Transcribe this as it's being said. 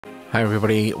Hi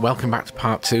everybody, welcome back to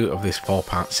part 2 of this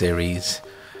 4-part series.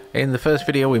 In the first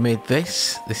video we made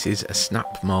this is a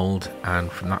snap mould, and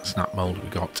from that snap mould we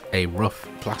got a rough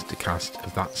plaster cast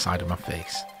of that side of my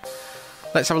face.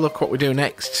 Let's have a look what we do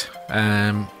next.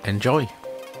 Enjoy.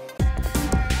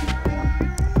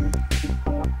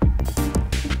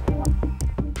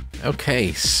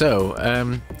 Okay, so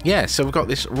so we've got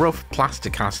this rough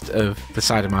plaster cast of the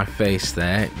side of my face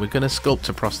there. We're going to sculpt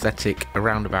a prosthetic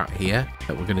around about here.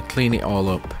 We're going to clean it all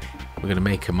up. We're going to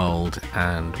make a mould,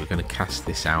 and we're going to cast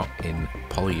this out in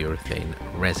polyurethane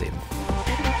resin.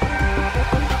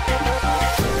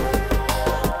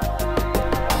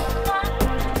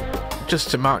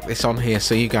 Just to mark this on here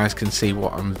so you guys can see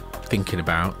what I'm thinking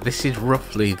about, this is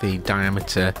roughly the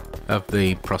diameter of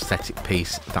the prosthetic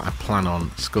piece that I plan on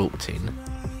sculpting.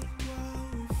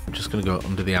 I'm just going to go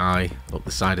under the eye, up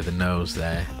the side of the nose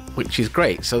there, which is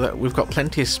great, so that we've got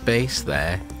plenty of space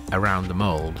there around the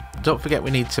mould. Don't forget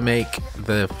we need to make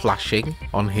the flashing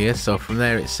on here, so from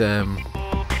there it's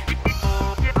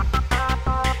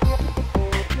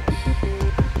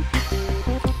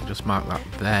just mark that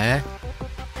there.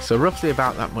 So roughly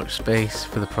about that much space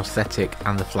for the prosthetic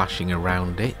and the flashing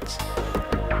around it.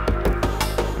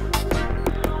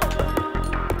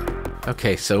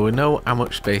 Okay, so we know how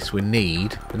much space we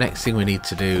need. The next thing we need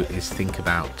to do is think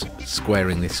about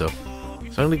squaring this up.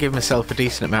 So I'm going to give myself a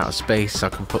decent amount of space so I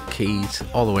can put keys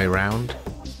all the way around.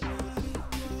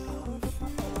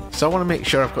 So I want to make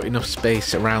sure I've got enough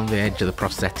space around the edge of the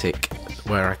prosthetic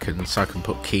where I can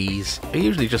put keys. I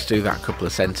usually just do that a couple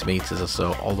of centimetres or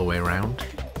so all the way around.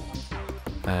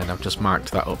 And I've just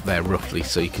marked that up there roughly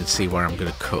so you can see where I'm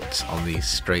going to cut on these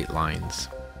straight lines.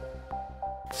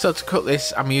 So to cut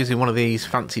this, I'm using one of these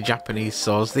fancy Japanese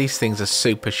saws. These things are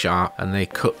super sharp and they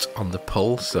cut on the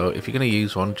pull, so if you're going to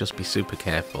use one, just be super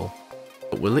careful.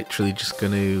 But we're literally just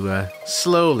going to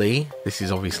slowly, this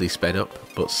is obviously sped up,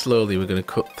 but slowly we're going to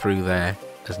cut through there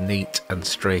as neat and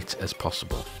straight as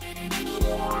possible.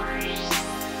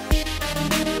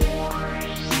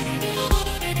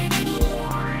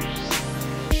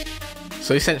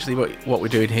 So essentially what we're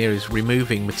doing here is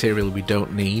removing material we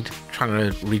don't need,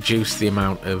 trying to reduce the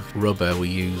amount of rubber we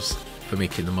use for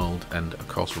making the mould, and of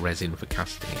course resin for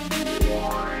casting.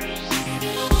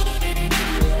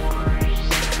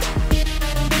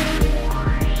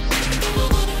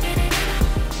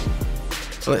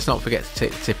 So let's not forget to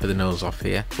take the tip of the nose off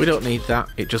here. We don't need that,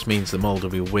 it just means the mould will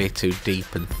be way too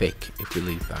deep and thick if we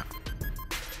leave that.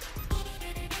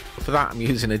 For that I'm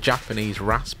using a Japanese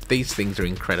rasp. These things are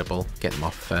incredible. Get them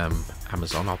off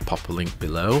Amazon, I'll pop a link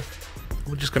below.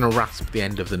 We're just going to rasp the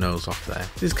end of the nose off there.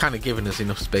 This is kind of giving us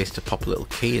enough space to pop a little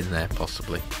key in there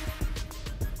possibly.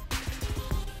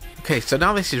 Okay, so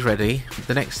now this is ready.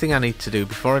 The next thing I need to do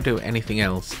before I do anything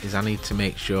else is I need to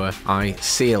make sure I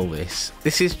seal this.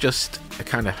 This is just a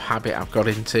kind of habit I've got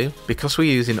into. Because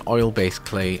we're using oil-based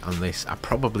clay on this, I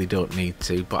probably don't need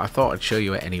to, but I thought I'd show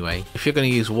you it anyway. If you're going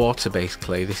to use water-based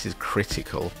clay, this is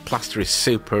critical. Plaster is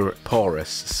super porous,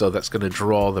 so that's going to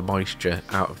draw the moisture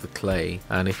out of the clay,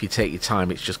 and if you take your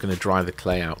time, it's just going to dry the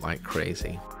clay out like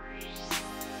crazy.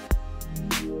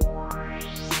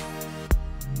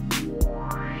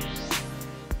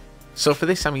 So for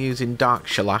this I'm using dark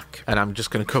shellac, and I'm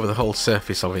just going to cover the whole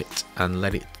surface of it and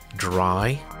let it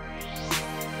dry.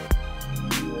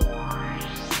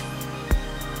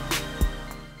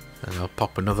 And I'll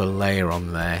pop another layer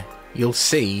on there. You'll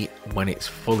see when it's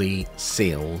fully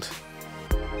sealed.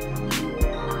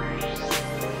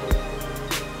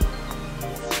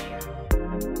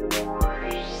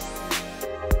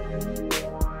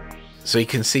 So you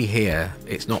can see here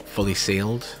it's not fully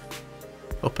sealed.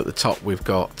 Up at the top we've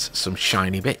got some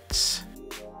shiny bits,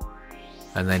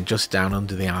 and then just down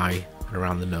under the eye and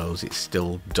around the nose it's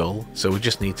still dull, so we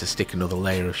just need to stick another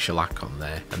layer of shellac on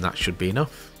there and that should be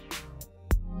enough.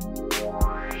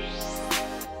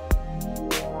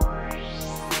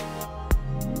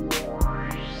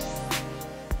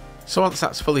 So once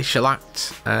that's fully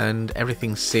shellacked and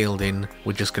everything's sealed in,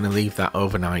 we're just going to leave that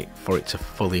overnight for it to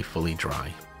fully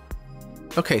dry.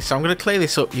 Okay, so I'm going to clay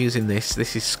this up using this.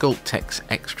 This is Sculptex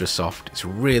Extra Soft. It's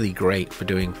really great for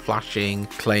doing flashing,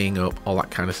 claying up, all that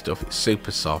kind of stuff. It's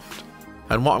super soft.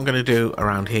 And what I'm going to do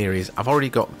around here is I've already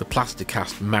got the plaster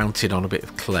cast mounted on a bit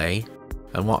of clay.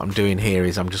 And what I'm doing here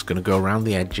is I'm just going to go around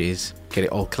the edges, get it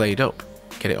all clayed up,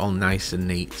 get it all nice and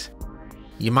neat.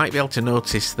 You might be able to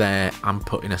notice there I'm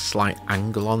putting a slight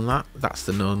angle on that. That's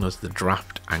known as the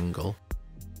draft angle.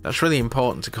 That's really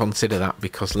important to consider that,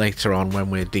 because later on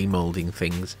when we're demoulding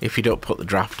things, if you don't put the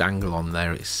draft angle on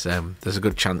there, it's there's a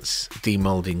good chance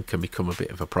demoulding can become a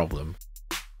bit of a problem.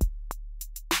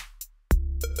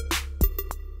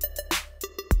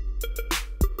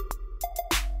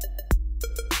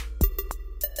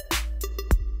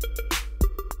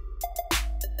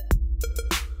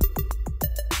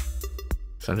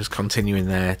 So I'm just continuing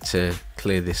there to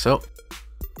clear this up.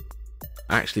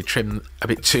 I actually trimmed a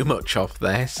bit too much off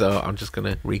there, so I'm just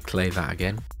going to reclay that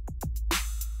again.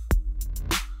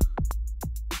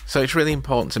 So it's really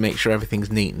important to make sure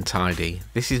everything's neat and tidy.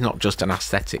 This is not just an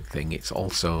aesthetic thing, it's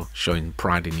also showing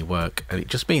pride in your work, and it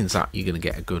just means that you're going to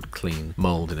get a good clean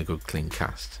mould and a good clean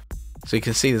cast. So you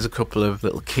can see there's a couple of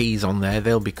little keys on there,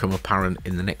 they'll become apparent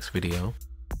in the next video.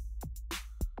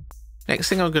 Next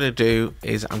thing I'm going to do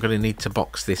is I'm going to need to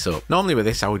box this up. Normally with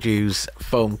this I would use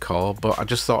foam core, but I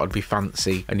just thought I'd be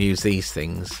fancy and use these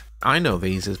things. I know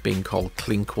these as being called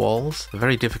clink walls. They're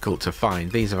very difficult to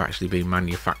find. These have actually been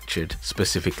manufactured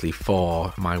specifically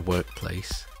for my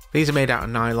workplace. These are made out of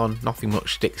nylon, nothing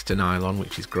much sticks to nylon,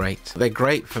 which is great. They're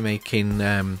great for making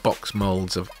box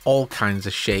moulds of all kinds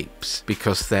of shapes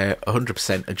because they're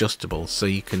 100% adjustable, so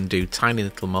you can do tiny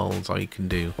little moulds or you can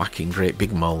do whacking great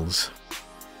big moulds.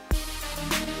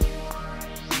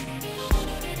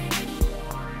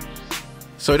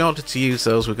 So in order to use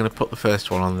those, we're going to put the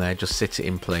first one on there, just sit it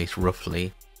in place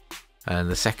roughly. And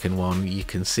the second one, you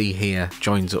can see here,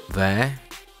 joins up there.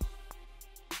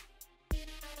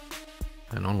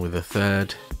 And on with the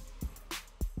third.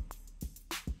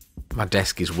 My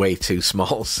desk is way too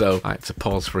small, so I had to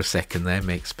pause for a second there,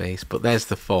 make space. But there's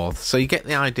the fourth. So you get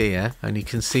the idea, and you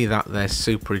can see that they're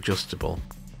super adjustable.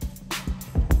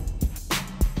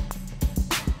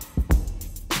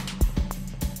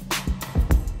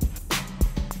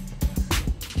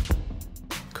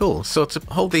 Cool, so to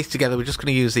hold these together we're just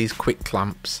going to use these quick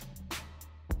clamps.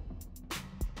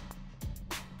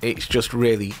 It's just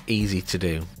really easy to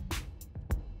do.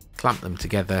 Clamp them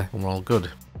together and we're all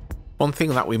good. One thing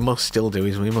that we must still do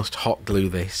is we must hot glue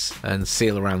this and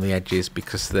seal around the edges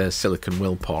because the silicone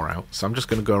will pour out. So I'm just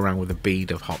going to go around with a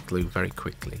bead of hot glue very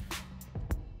quickly.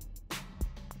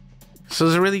 So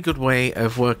there's a really good way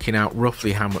of working out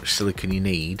roughly how much silicone you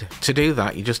need. To do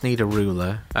that you just need a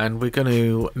ruler, and we're going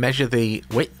to measure the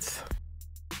width,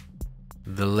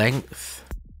 the length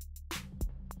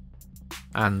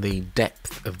and the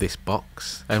depth of this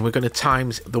box, and we're going to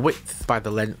times the width by the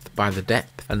length by the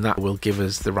depth, and that will give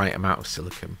us the right amount of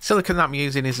silicone. Silicone that I'm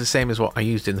using is the same as what I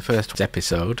used in the first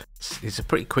episode. It's a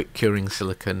pretty quick curing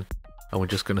silicone, and we're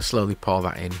just going to slowly pour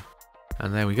that in.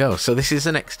 And there we go. So this is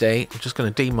the next day. I'm just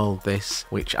going to demould this,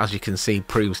 which as you can see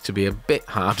proves to be a bit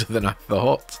harder than I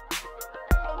thought.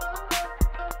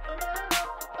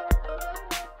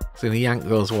 So I'm going to yank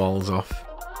those walls off.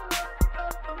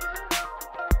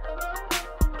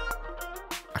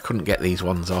 I couldn't get these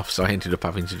ones off, so I ended up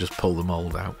having to just pull the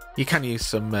mould out. You can use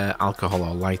some alcohol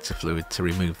or lighter fluid to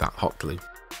remove that hot glue.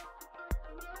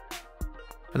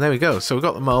 And there we go, so we've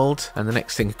got the mould, and the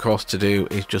next thing of course to do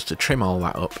is just to trim all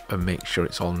that up and make sure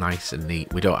it's all nice and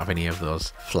neat. We don't have any of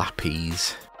those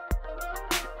flappies.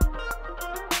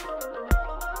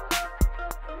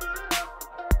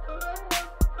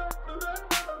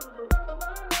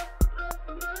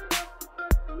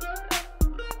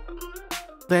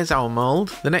 There's our mould.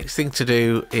 The next thing to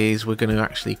do is we're going to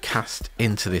actually cast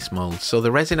into this mould. So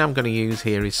the resin I'm going to use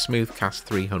here is Smooth Cast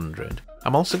 300.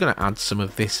 I'm also going to add some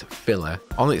of this filler.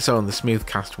 On its own, the smooth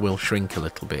cast will shrink a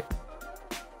little bit.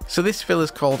 So this filler is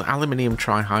called aluminium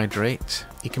trihydrate.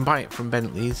 You can buy it from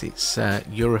Bentley's. It's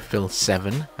Urafil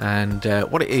 7, and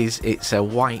what it is, it's a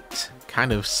white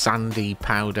kind of sandy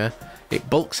powder. It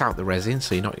bulks out the resin,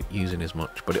 so you're not using as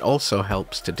much, but it also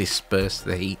helps to disperse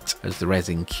the heat as the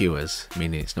resin cures,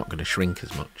 meaning it's not going to shrink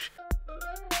as much.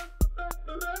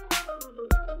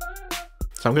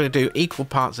 So I'm going to do equal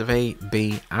parts of A,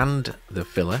 B and the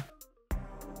filler,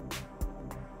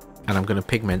 and I'm going to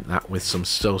pigment that with some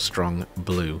So Strong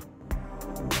blue.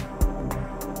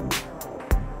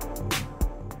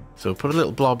 So we'll put a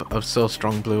little blob of So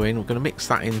Strong blue in, we're going to mix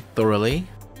that in thoroughly,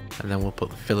 and then we'll put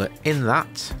the filler in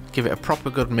that, give it a proper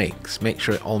good mix, make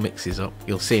sure it all mixes up.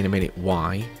 You'll see in a minute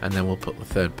why, and then we'll put the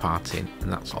third part in,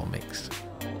 and that's all mixed.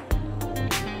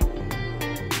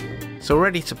 So we're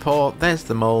ready to pour. There's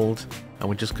the mould, and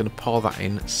we're just going to pour that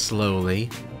in slowly.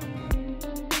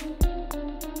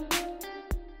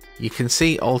 You can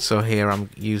see also here I'm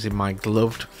using my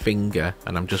gloved finger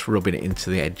and I'm just rubbing it into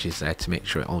the edges there to make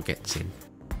sure it all gets in.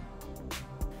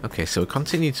 Okay, so we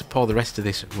continue to pour the rest of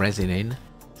this resin in.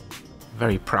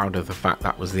 Very proud of the fact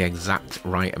that was the exact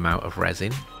right amount of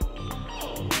resin.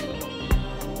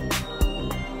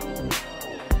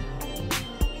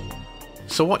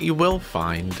 So what you will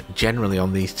find generally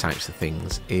on these types of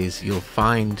things is you'll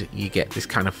find you get this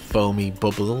kind of foamy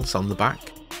bubbles on the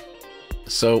back.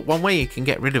 So one way you can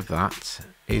get rid of that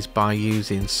is by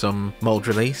using some mould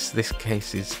release. This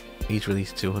case is Ease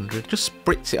Release 200. Just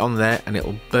spritz it on there and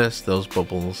it'll burst those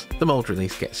bubbles. The mould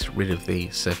release gets rid of the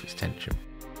surface tension.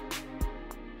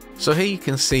 So here you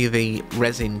can see the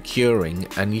resin curing,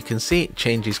 and you can see it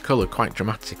changes colour quite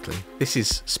dramatically. This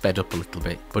is sped up a little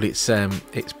bit, but it's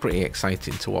pretty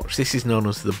exciting to watch. This is known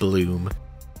as the bloom.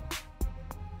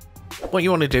 What you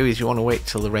want to do is you want to wait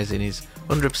till the resin is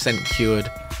 100%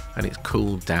 cured and it's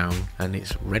cooled down and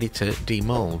it's ready to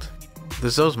demould.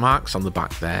 There's those marks on the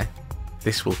back there.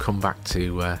 This will come back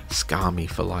to scar me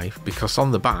for life, because on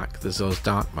the back there's those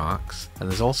dark marks, and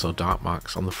there's also dark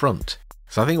marks on the front.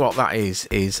 So I think what that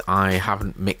is I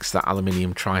haven't mixed that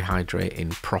aluminium trihydrate in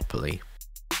properly.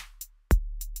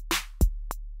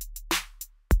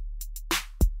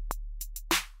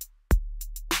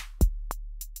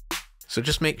 So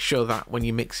just make sure that when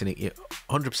you're mixing it, you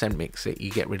 100% mix it,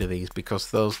 you get rid of these,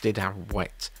 because those did have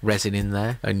wet resin in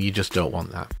there and you just don't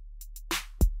want that.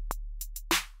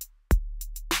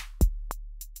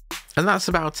 And that's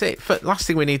about it. Last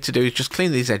thing we need to do is just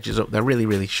clean these edges up. They're really,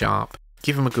 really sharp.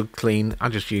 Give them a good clean. I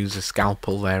just use a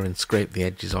scalpel there and scrape the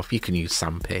edges off. You can use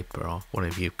sandpaper or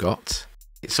whatever you've got.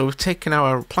 So we've taken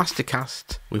our plaster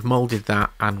cast, we've moulded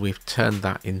that, and we've turned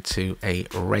that into a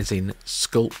resin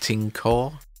sculpting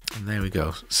core. And there we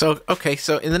go. So, okay,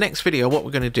 so in the next video, what we're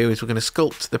going to do is we're going to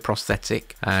sculpt the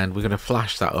prosthetic, and we're going to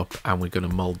flash that up, and we're going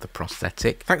to mould the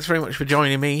prosthetic. Thanks very much for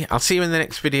joining me. I'll see you in the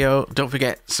next video. Don't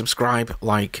forget, subscribe,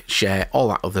 like, share, all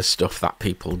that other stuff that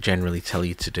people generally tell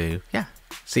you to do. Yeah,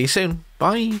 see you soon.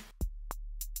 Bye.